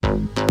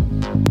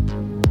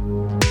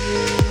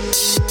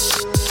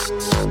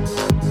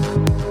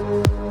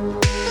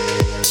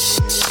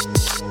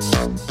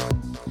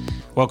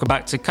Welcome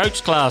back to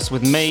Coach Class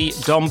with me,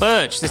 Dom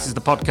Birch. This is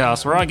the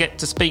podcast where I get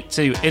to speak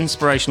to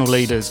inspirational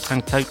leaders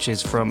and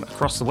coaches from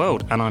across the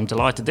world. And I'm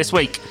delighted this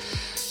week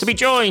to be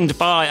joined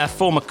by a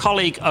former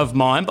colleague of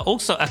mine, but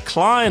also a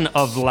client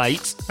of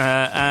late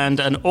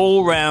and an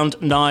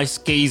all-round nice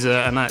geezer,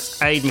 and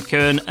that's Aid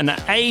McKeon. And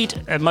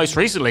Aid, most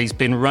recently, has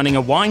been running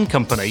a wine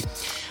company,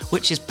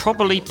 which is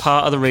probably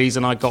part of the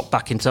reason I got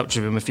back in touch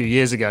with him a few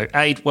years ago.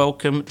 Aid,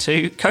 welcome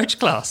to Coach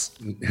Class.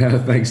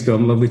 Thanks,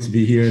 Dom. Lovely to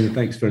be here, and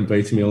thanks for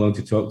inviting me along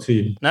to talk to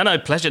you. No,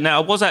 pleasure.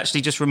 Now, I was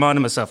actually just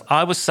reminding myself,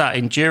 I was sat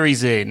in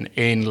Jury's Inn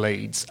in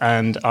Leeds,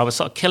 and I was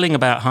sort of killing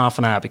about half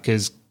an hour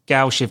because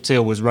Gal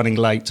Shivtil was running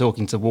late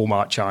talking to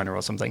Walmart China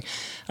or something.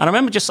 And I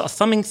remember just sort of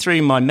thumbing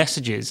through my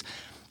messages,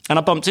 and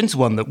I bumped into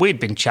one that we'd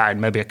been chatting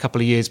maybe a couple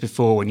of years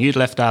before when you'd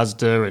left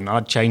Asda and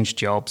I'd changed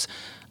jobs.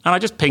 And I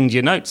just pinged you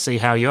a note to see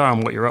how you are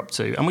and what you're up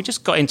to. And we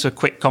just got into a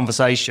quick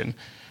conversation.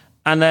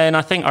 And then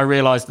I think I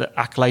realised that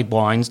Accolade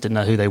Wines, didn't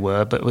know who they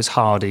were, but it was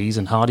Hardy's.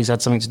 And Hardy's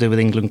had something to do with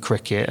England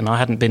cricket. And I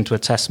hadn't been to a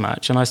test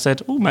match. And I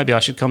said, oh, maybe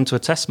I should come to a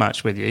test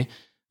match with you.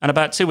 And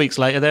about 2 weeks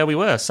later, there we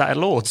were, sat at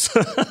Lord's.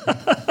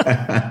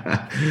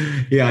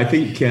 Yeah, I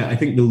think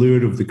the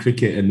lure of the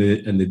cricket and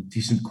the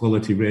decent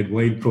quality red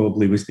wine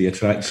probably was the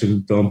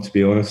attraction, Dom, to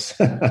be honest,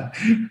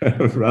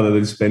 rather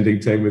than spending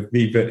time with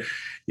me. But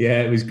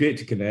yeah, it was great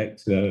to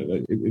connect.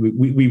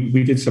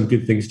 We did some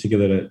good things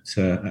together at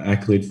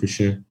Accolade for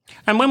sure.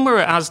 And when we were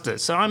at Asda,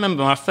 so I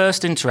remember my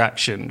first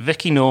interaction,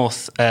 Vicky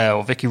North,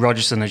 or Vicky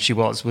Rogerson as she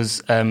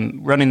was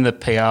running the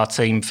PR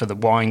team for the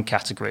wine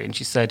category. And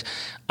she said,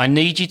 I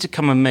need you to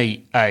come and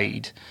meet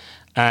Aid.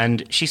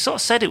 And she sort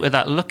of said it with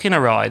that look in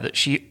her eye that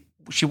she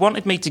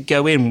wanted me to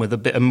go in with a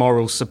bit of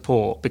moral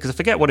support, because I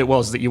forget what it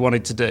was that you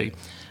wanted to do.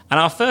 And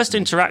our first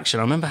interaction,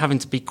 I remember having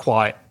to be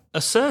quite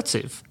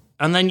assertive.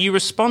 And then you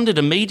responded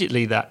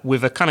immediately that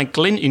with a kind of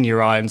glint in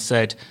your eye and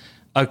said,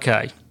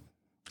 okay,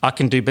 I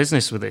can do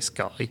business with this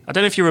guy. I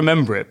don't know if you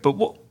remember it, but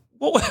what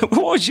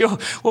was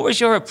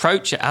your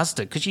approach at Asda?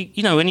 Because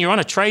you know, when you're on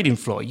a trading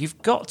floor, you've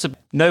got to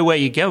know where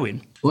you're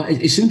going. Well,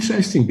 it's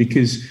interesting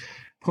because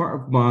part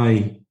of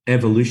my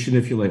evolution,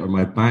 if you like, or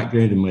my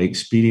background and my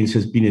experience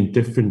has been in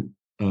different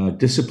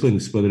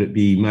disciplines, whether it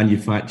be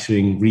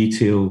manufacturing,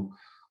 retail,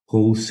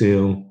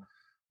 wholesale,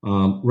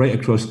 right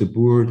across the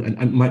board.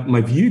 And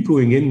my view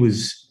going in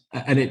was,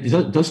 and it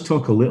does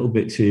talk a little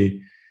bit to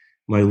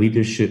my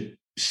leadership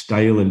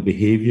style and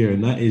behavior,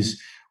 and that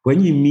is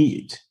when you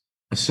meet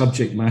a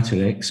subject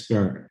matter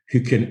expert who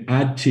can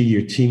add to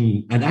your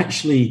team. And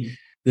actually,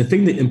 the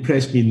thing that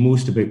impressed me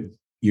most about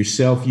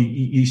yourself,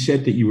 you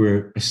said that you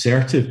were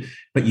assertive,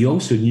 but you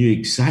also knew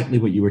exactly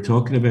what you were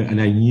talking about.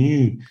 And I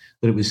knew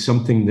that it was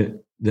something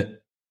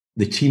that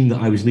the team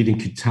that I was leading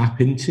could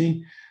tap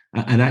into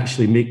and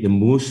actually make the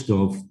most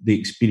of the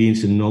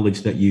experience and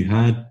knowledge that you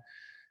had.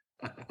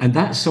 And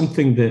that's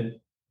something that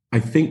I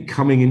think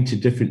coming into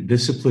different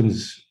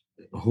disciplines,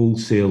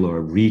 wholesale or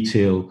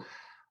retail,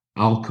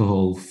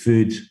 alcohol,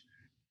 food,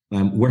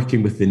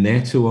 working with the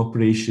Netto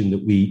operation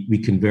that we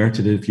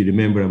converted. If you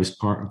remember, I was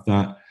part of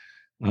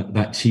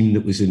that team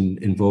that was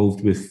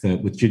involved with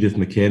Judith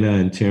McKeon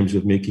in terms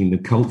of making the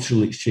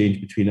cultural exchange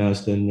between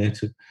Asda and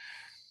Netto.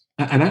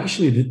 And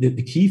actually,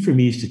 the key for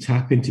me is to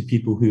tap into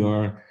people who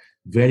are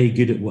very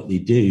good at what they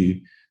do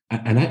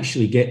and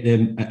actually get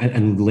them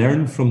and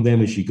learn from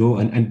them as you go.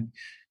 And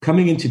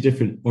coming into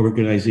different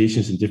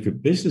organizations and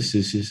different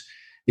businesses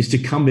is to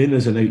come in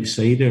as an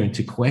outsider and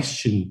to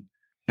question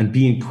and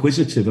be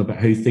inquisitive about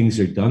how things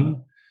are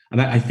done. And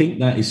I think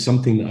that is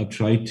something that I've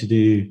tried to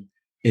do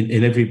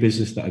in every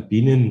business that I've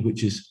been in,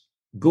 which is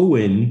go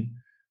in,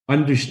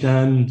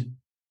 understand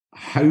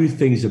how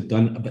things have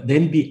done, but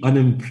then be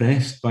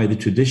unimpressed by the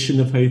tradition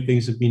of how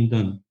things have been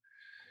done.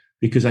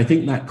 Because I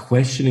think that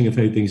questioning of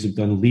how things have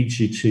done leads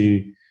you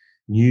to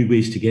new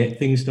ways to get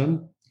things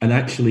done and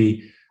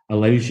actually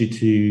allows you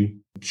to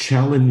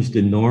challenge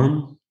the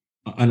norm.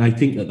 And I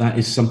think that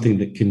is something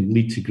that can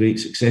lead to great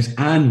success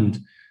and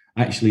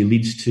actually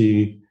leads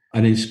to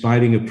an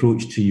inspiring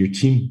approach to your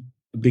team,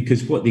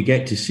 because what they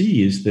get to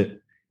see is that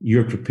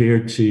you're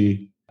prepared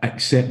to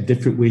accept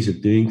different ways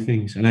of doing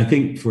things. And I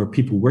think for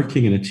people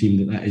working in a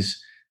team that is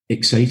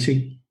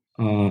exciting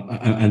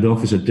and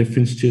offers a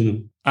difference to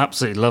them.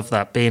 Absolutely love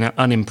that, being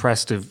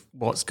unimpressed of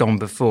what's gone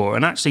before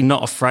and actually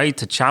not afraid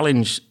to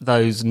challenge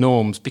those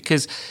norms,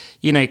 because,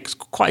 you know, it's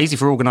quite easy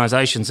for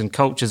organisations and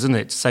cultures, isn't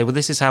it, to say, well,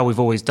 this is how we've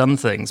always done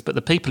things. But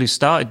the people who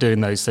started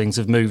doing those things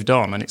have moved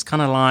on. And it's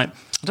kind of like,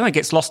 I don't know, it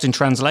gets lost in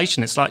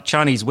translation. It's like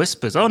Chinese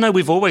whispers. Oh, no,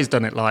 we've always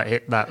done it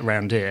like that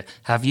around here.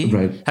 Have you?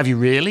 Right. Have you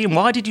really? And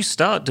why did you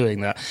start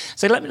doing that?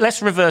 So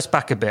let's reverse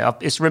back a bit.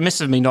 It's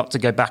remiss of me not to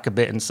go back a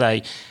bit and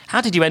say,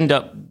 how did you end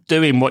up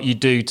doing what you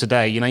do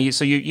today? You know,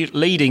 you're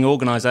leading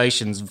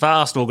organisations,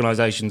 vast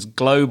organisations,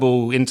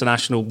 global,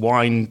 international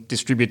wine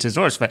distributors.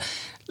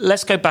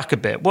 Let's go back a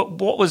bit. What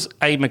was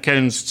Aid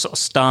McKeon's sort of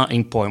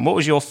starting point? What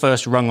was your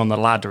first rung on the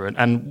ladder,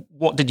 and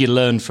what did you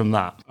learn from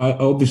that?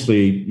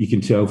 Obviously, you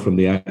can tell from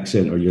the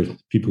accent, or your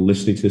people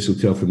listening to this will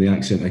tell from the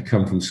accent, I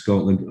come from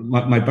Scotland.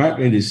 My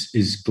background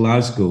is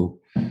Glasgow,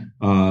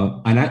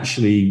 and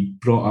actually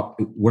brought up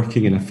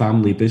working in a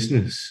family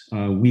business.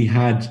 We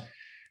had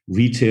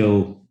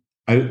retail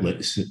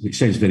outlets, which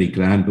sounds very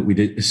grand, but we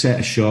did a set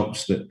of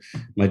shops that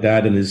my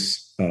dad and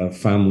his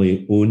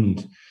family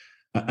owned.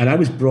 And I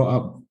was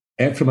brought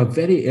up from a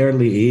very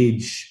early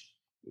age,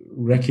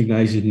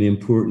 recognizing the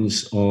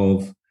importance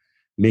of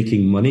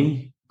making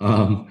money,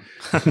 and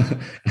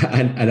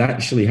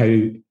actually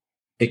how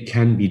it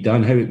can be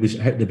done, how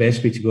the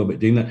best way to go about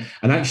doing that.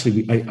 And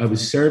actually, I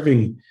was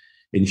serving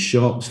in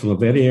shops from a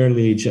very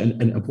early age.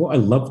 And what I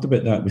loved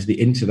about that was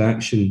the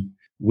interaction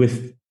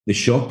with the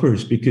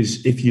shoppers,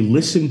 because if you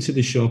listen to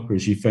the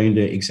shoppers, you found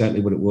out exactly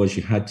what it was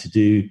you had to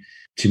do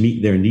to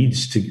meet their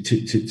needs,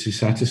 to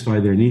satisfy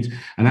their needs.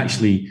 And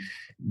actually,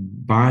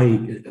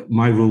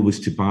 my role was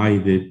to buy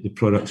the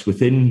products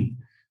within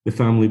the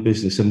family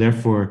business. And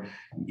therefore,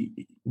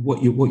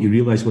 what you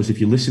realized was if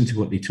you listened to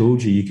what they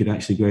told you, you could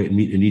actually go out and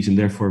meet their needs and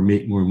therefore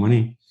make more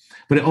money.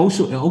 But it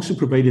also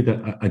provided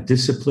a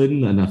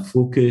discipline and a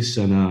focus,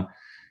 and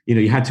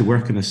you had to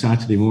work on a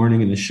Saturday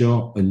morning in the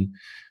shop, and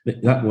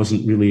that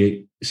wasn't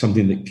really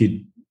something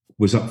that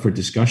was up for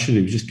discussion.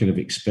 It was just kind of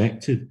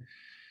expected.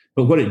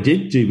 But what it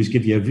did do was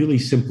give you a really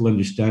simple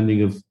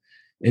understanding of,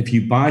 if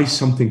you buy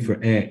something for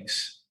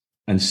X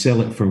and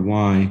sell it for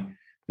Y,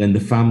 then the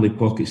family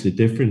pockets the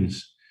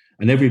difference.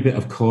 And every bit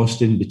of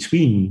cost in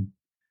between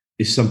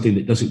is something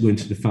that doesn't go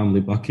into the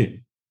family bucket.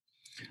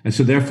 And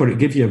so therefore, it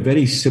gives you a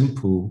very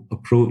simple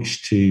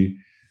approach to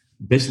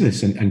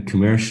business and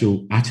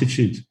commercial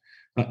attitude.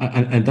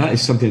 And that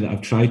is something that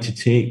I've tried to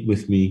take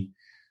with me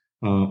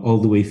all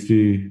the way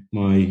through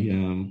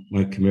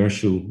my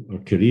commercial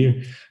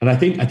career. And I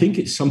think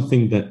it's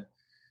something that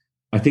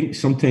I think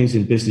sometimes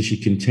in business you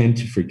can tend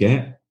to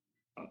forget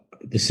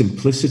the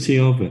simplicity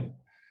of it.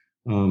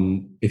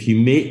 If you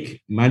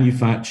make,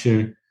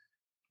 manufacture,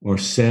 or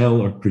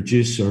sell, or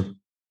produce, or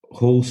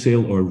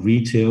wholesale, or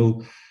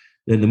retail,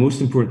 then the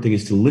most important thing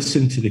is to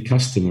listen to the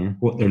customer,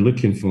 what they're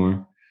looking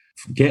for,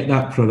 get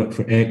that product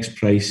for X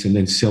price, and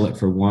then sell it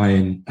for Y,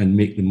 and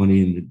make the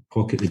money and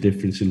pocket the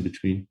difference in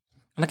between.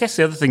 And I guess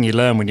the other thing you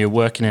learn when you're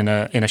working in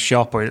a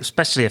shop, or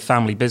especially a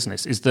family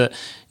business, is that,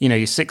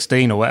 you're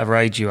 16 or whatever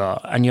age you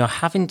are, and you're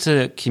having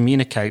to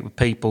communicate with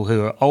people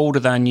who are older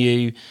than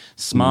you,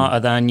 smarter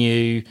than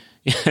you,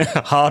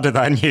 harder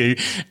than you,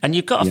 and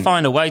you've got to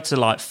find a way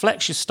to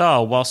flex your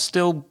style while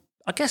still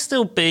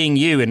being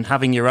you and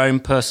having your own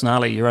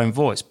personality, your own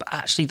voice. But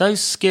actually those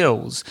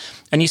skills,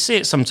 and you see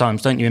it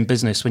sometimes, don't you, in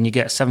business, when you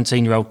get a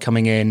 17-year-old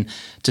coming in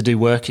to do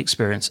work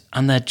experience,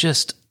 and they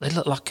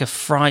look like a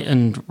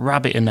frightened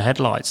rabbit in the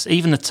headlights.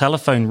 Even the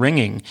telephone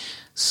ringing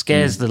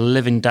scares the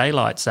living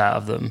daylights out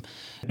of them.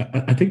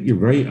 I think you're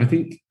right. I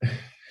think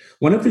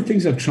one of the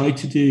things I've tried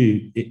to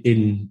do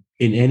in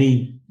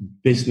any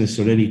business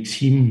or any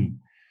team,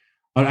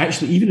 or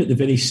actually even at the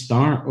very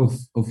start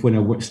of when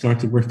I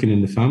started working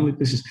in the family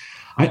business,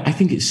 I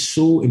think it's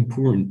so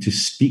important to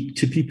speak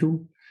to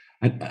people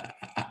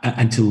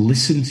and to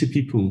listen to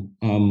people.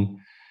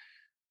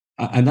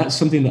 And that's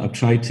something that I've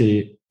tried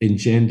to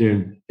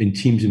engender in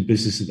teams and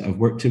businesses that I've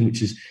worked in,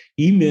 which is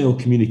email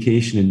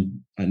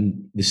communication,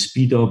 and the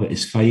speed of it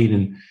is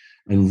fine,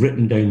 and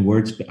written down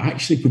words. But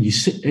actually, when you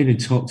sit down and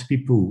talk to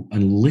people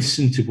and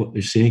listen to what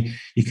they're saying,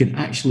 you can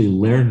actually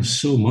learn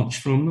so much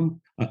from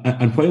them.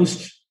 And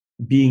whilst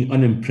being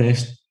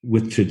unimpressed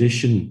with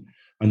tradition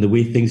and the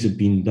way things have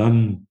been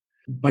done,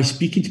 by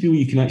speaking to people,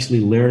 you can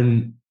actually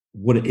learn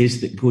what it is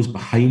that goes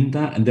behind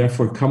that, and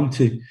therefore come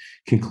to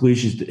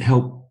conclusions that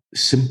help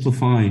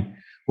simplify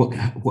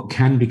what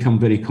can become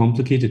very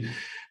complicated.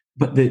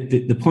 But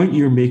the point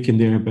you're making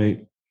there about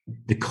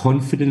the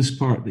confidence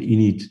part that you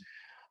need,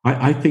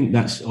 I think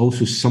that's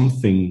also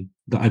something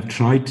that I've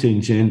tried to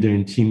engender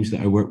in teams that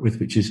I work with,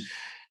 which is,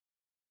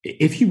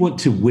 if you want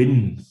to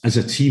win as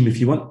a team, if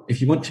you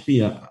want to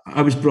be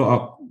I was brought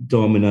up,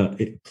 Dom,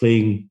 in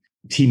playing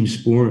team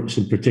sports,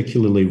 and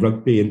particularly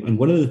rugby. And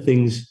one of the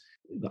things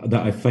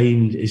that I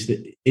find is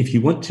that if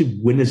you want to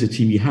win as a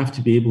team, you have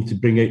to be able to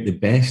bring out the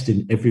best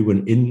in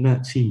everyone in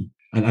that team.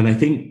 And I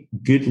think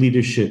good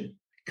leadership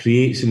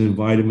creates an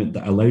environment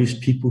that allows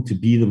people to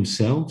be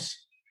themselves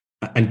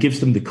and gives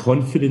them the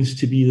confidence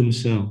to be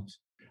themselves.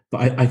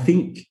 But I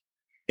think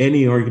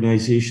any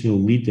organizational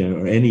leader,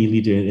 or any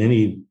leader in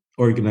any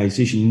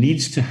organization,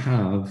 needs to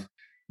have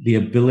the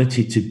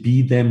ability to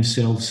be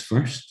themselves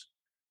first,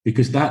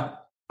 because that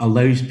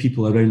allows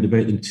people around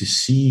about them to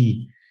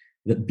see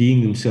that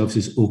being themselves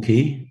is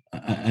okay.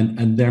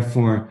 And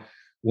therefore,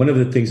 one of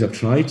the things I've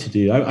tried to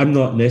do, I'm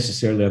not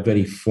necessarily a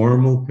very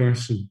formal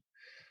person,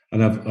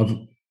 and I've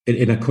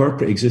in a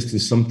corporate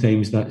existence,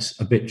 sometimes that's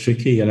a bit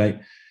tricky. And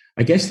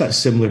I guess that's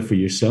similar for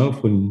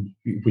yourself when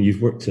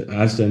you've worked at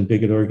Asda and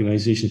bigger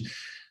organizations.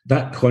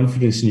 That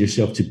confidence in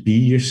yourself to be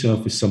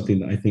yourself is something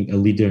that I think a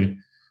leader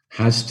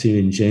has to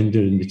engender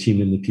in the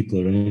team and the people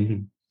around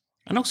him.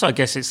 And also, I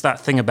guess it's that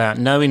thing about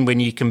knowing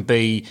when you can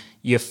be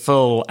your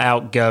full,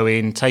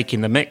 outgoing, taking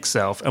the mick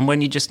self, and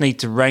when you just need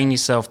to rein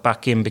yourself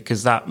back in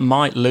because that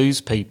might lose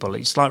people.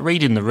 It's like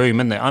reading the room,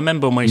 isn't it? I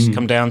remember when we used to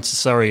come down to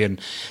Surrey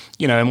and,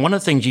 and one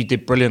of the things you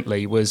did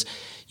brilliantly was,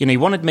 you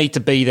wanted me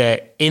to be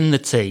there in the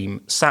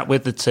team, sat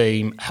with the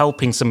team,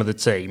 helping some of the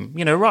team,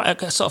 right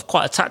at sort of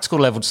quite a tactical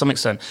level to some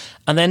extent.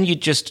 And then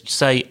you'd just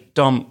say,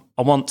 Dom,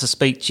 I want to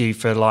speak to you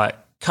for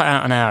cut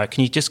out an hour.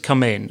 Can you just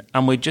come in?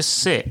 And we'd just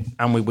sit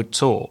and we would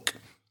talk.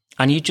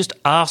 And you just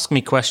ask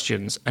me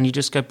questions and you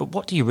just go, but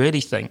what do you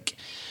really think?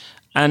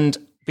 And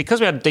because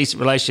we had a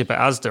decent relationship at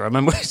Asda, I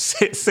remember we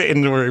sit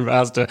in the room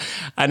at Asda,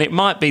 and it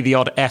might be the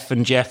odd F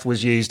and Jeff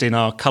was used in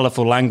our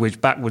colourful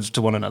language backwards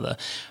to one another.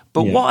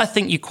 But what I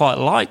think you quite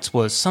liked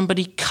was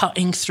somebody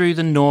cutting through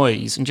the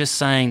noise and just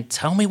saying,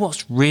 tell me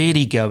what's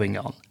really going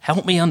on.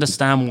 Help me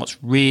understand what's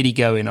really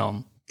going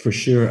on. For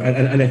sure.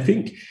 And I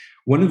think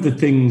one of the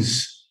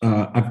things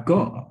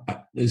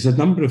there's a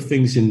number of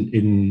things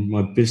in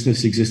my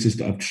business existence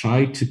that I've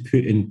tried to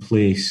put in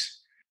place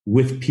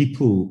with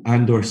people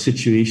and or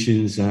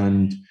situations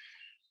and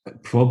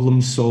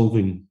problem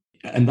solving.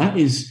 And that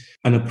is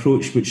an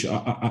approach which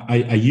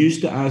I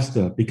used at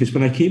Asda, because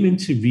when I came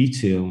into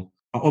retail,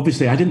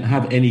 obviously I didn't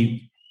have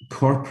any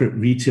corporate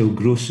retail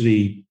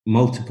grocery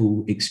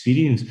multiple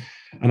experience.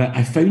 And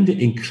I found it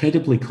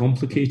incredibly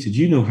complicated.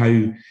 You know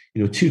how,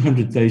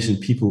 200,000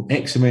 people,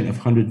 X amount of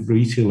 100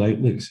 retail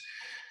outlets.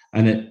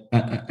 And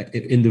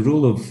in the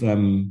role of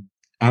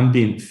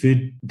ambient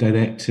food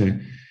director,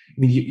 I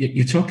mean,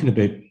 you're talking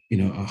about,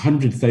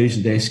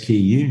 100,000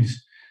 SKUs.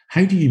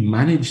 How do you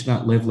manage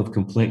that level of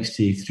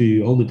complexity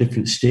through all the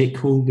different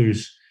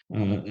stakeholders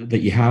that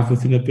you have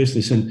within a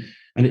business? And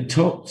it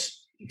talked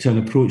to an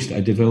approach that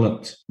I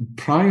developed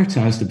prior to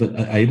Asda,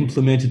 but I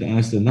implemented at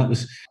Asda, and that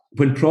was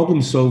when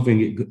problem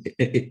solving,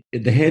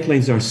 the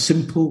headlines are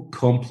simple,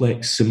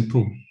 complex,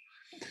 simple.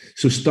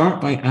 So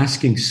start by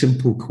asking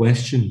simple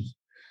questions.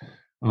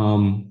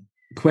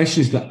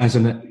 Questions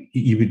that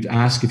you would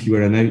ask if you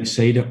were an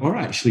outsider, or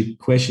actually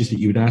questions that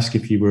you would ask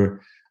if you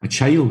were a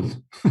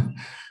child,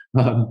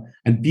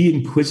 and be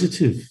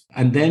inquisitive,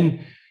 and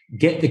then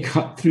get the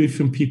cut through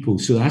from people.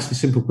 So ask the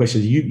simple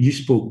questions. You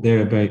spoke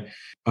there about,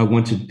 I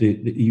wanted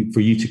for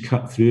you to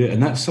cut through it,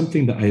 and that's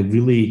something that I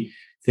really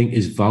think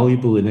is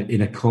valuable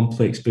in a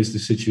complex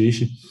business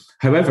situation.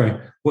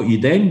 However, what you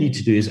then need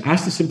to do is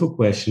ask the simple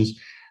questions,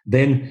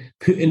 then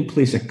put in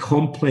place a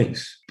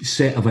complex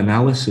set of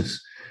analysis.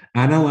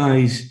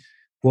 Analyze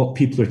what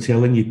people are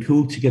telling you,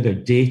 pull together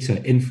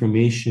data,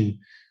 information,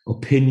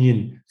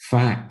 opinion,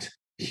 fact,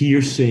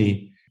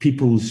 hearsay,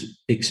 people's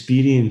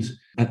experience,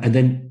 and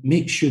then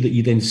make sure that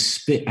you then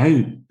spit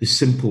out the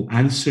simple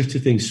answer to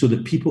things so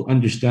that people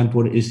understand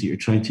what it is that you're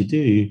trying to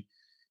do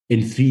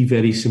in three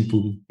very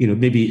simple,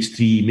 maybe it's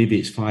three, maybe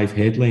it's five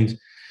headlines.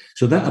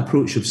 So that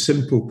approach of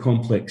simple,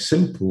 complex,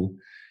 simple,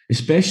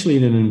 especially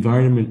in an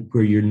environment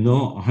where you're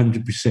not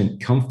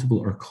 100% comfortable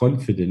or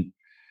confident,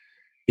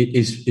 it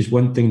is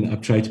one thing that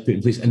I've tried to put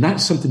in place. And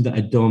that's something that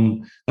I'd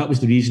done. That was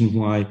the reason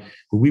why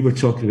when we were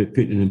talking about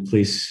putting in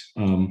place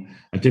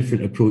a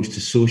different approach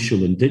to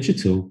social and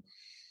digital,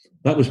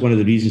 that was one of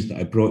the reasons that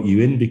I brought you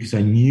in, because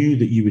I knew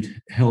that you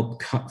would help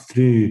cut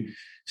through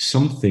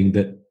something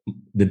that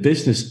the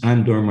business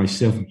and or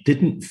myself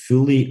didn't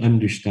fully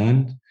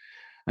understand.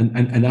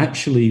 And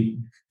actually,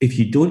 if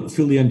you don't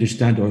fully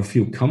understand or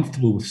feel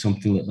comfortable with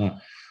something like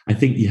that, I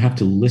think you have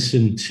to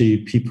listen to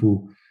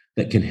people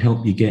that can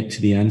help you get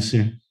to the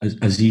answer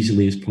as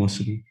easily as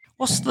possible.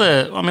 What's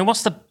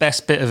the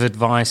best bit of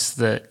advice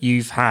that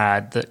you've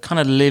had that kind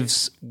of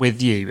lives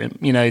with you, and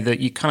that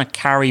you kind of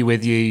carry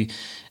with you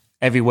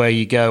everywhere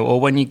you go, or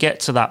when you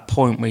get to that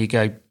point where you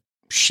go,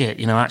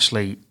 shit,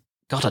 actually,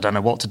 God, I don't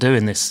know what to do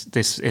in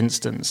this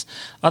instance.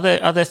 Are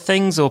there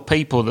things or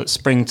people that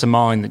spring to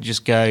mind that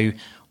just go,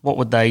 what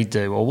would they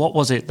do, or what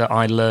was it that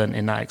I learned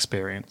in that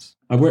experience?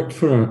 I worked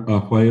for a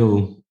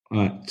while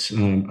at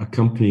a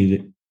company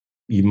that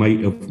you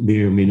may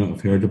or may not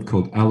have heard of,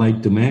 called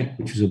Accolade, Domecq,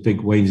 which was a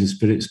big wines and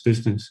spirits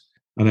business.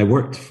 And I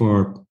worked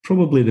for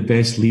probably the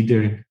best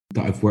leader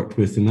that I've worked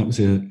with, and that was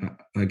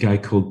a guy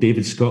called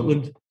David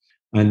Scotland.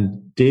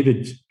 And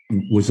David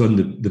was on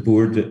the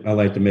board at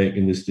Accolade Domecq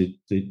and was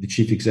the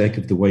chief exec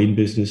of the wine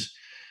business.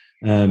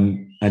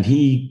 And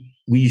we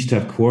used to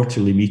have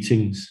quarterly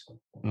meetings,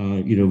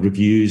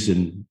 reviews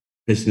and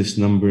business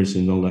numbers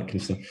and all that kind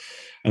of stuff.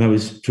 And I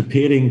was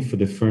preparing for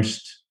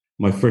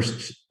my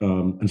first,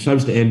 and so I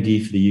was the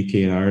MD for the UK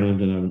and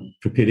Ireland, and I'm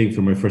preparing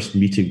for my first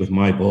meeting with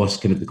my boss,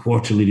 kind of the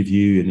quarterly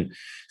review, and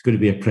it's going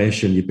to be a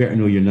pressure, and you better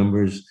know your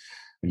numbers,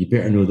 and you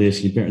better know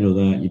this, you better know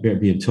that, you better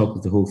be on top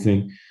of the whole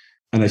thing.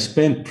 And I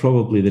spent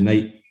probably the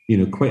night,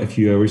 quite a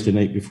few hours the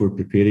night before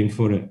preparing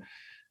for it.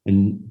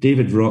 And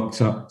David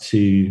rocked up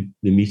to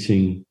the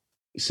meeting,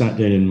 sat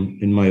down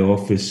in my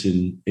office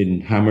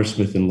in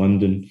Hammersmith in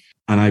London,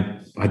 and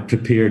I'd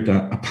prepared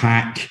a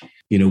pack,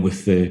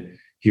 with the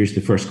here's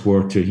the first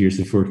quarter, here's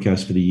the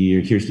forecast for the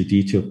year, here's the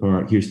detail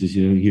part, here's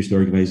the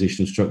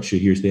organizational structure,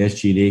 here's the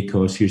SG&A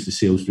cost, here's the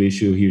sales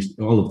ratio, here's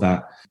all of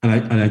that.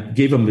 And I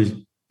gave him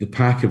the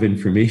pack of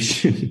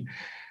information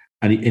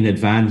and in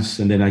advance,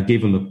 and then I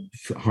gave him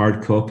a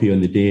hard copy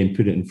on the day and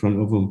put it in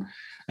front of him.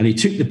 And he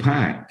took the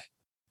pack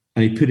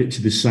and he put it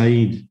to the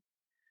side.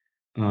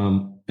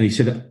 And he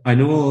said, I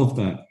know all of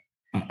that.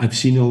 I've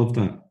seen all of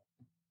that.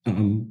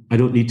 I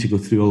don't need to go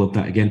through all of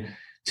that again.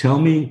 Tell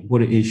me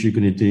what it is you're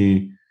going to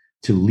do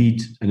to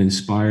lead and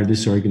inspire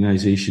this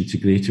organization to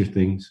greater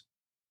things.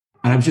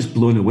 And I was just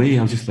blown away.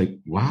 I was just like,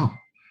 wow.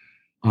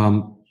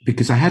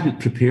 Because I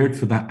hadn't prepared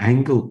for that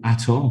angle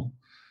at all.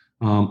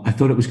 I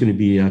thought it was going to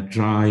be a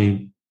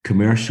dry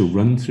commercial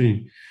run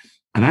through.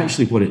 And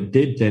actually what it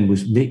did then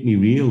was make me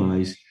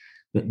realize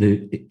that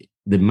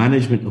the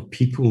management of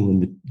people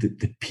and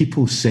the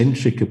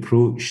people-centric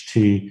approach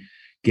to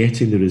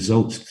getting the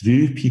results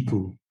through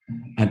people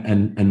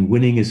and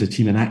winning as a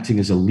team and acting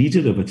as a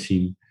leader of a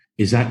team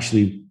is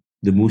actually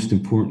the most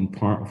important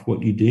part of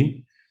what you do.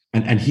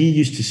 And he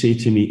used to say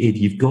to me, Ed,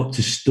 you've got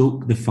to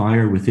stoke the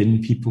fire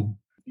within people.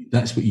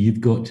 That's what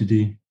you've got to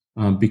do.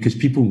 Because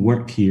people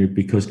work here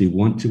because they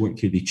want to work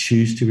here, they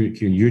choose to work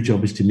here, and your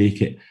job is to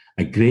make it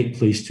a great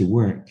place to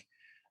work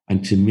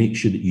and to make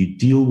sure that you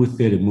deal with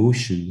their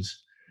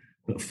emotions,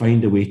 but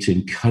find a way to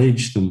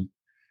encourage them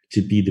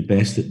to be the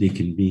best that they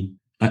can be.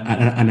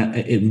 And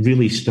it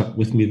really stuck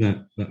with me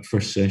that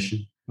first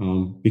session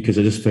because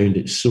I just found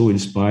it so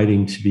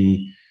inspiring to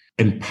be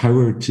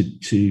empowered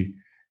to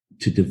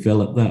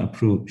develop that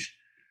approach.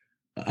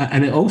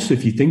 And it also,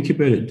 if you think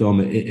about it,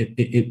 Dom,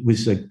 it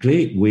was a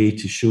great way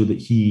to show that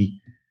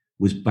he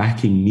was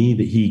backing me,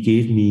 that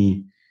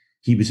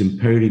he was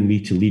empowering me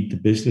to lead the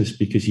business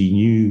because he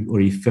knew or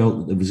he felt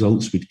that the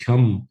results would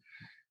come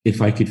if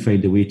I could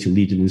find a way to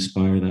lead and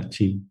inspire that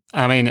team.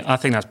 I mean, I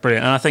think that's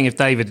brilliant. And I think if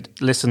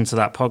David listened to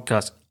that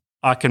podcast,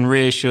 I can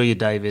reassure you,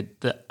 David,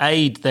 that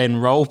Aid then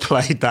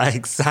role-played that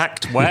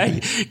exact way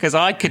because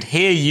I could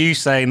hear you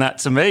saying that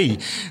to me.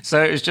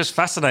 So it was just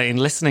fascinating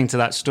listening to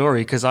that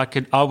story because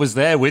I was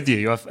there with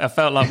you. I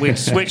felt like we'd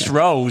switched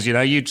roles. You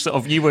know,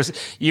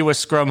 you were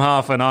scrum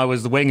half and I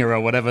was the winger or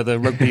whatever the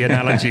rugby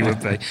analogy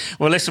would be.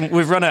 Well, listen,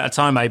 we've run out of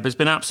time, Aid, but it's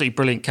been absolutely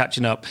brilliant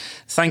catching up.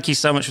 Thank you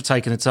so much for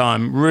taking the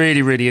time.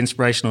 Really, really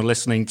inspirational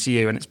listening to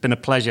you, and it's been a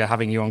pleasure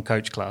having you on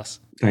Coach Class.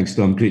 Thanks,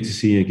 Dom. Great to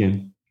see you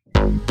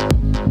again.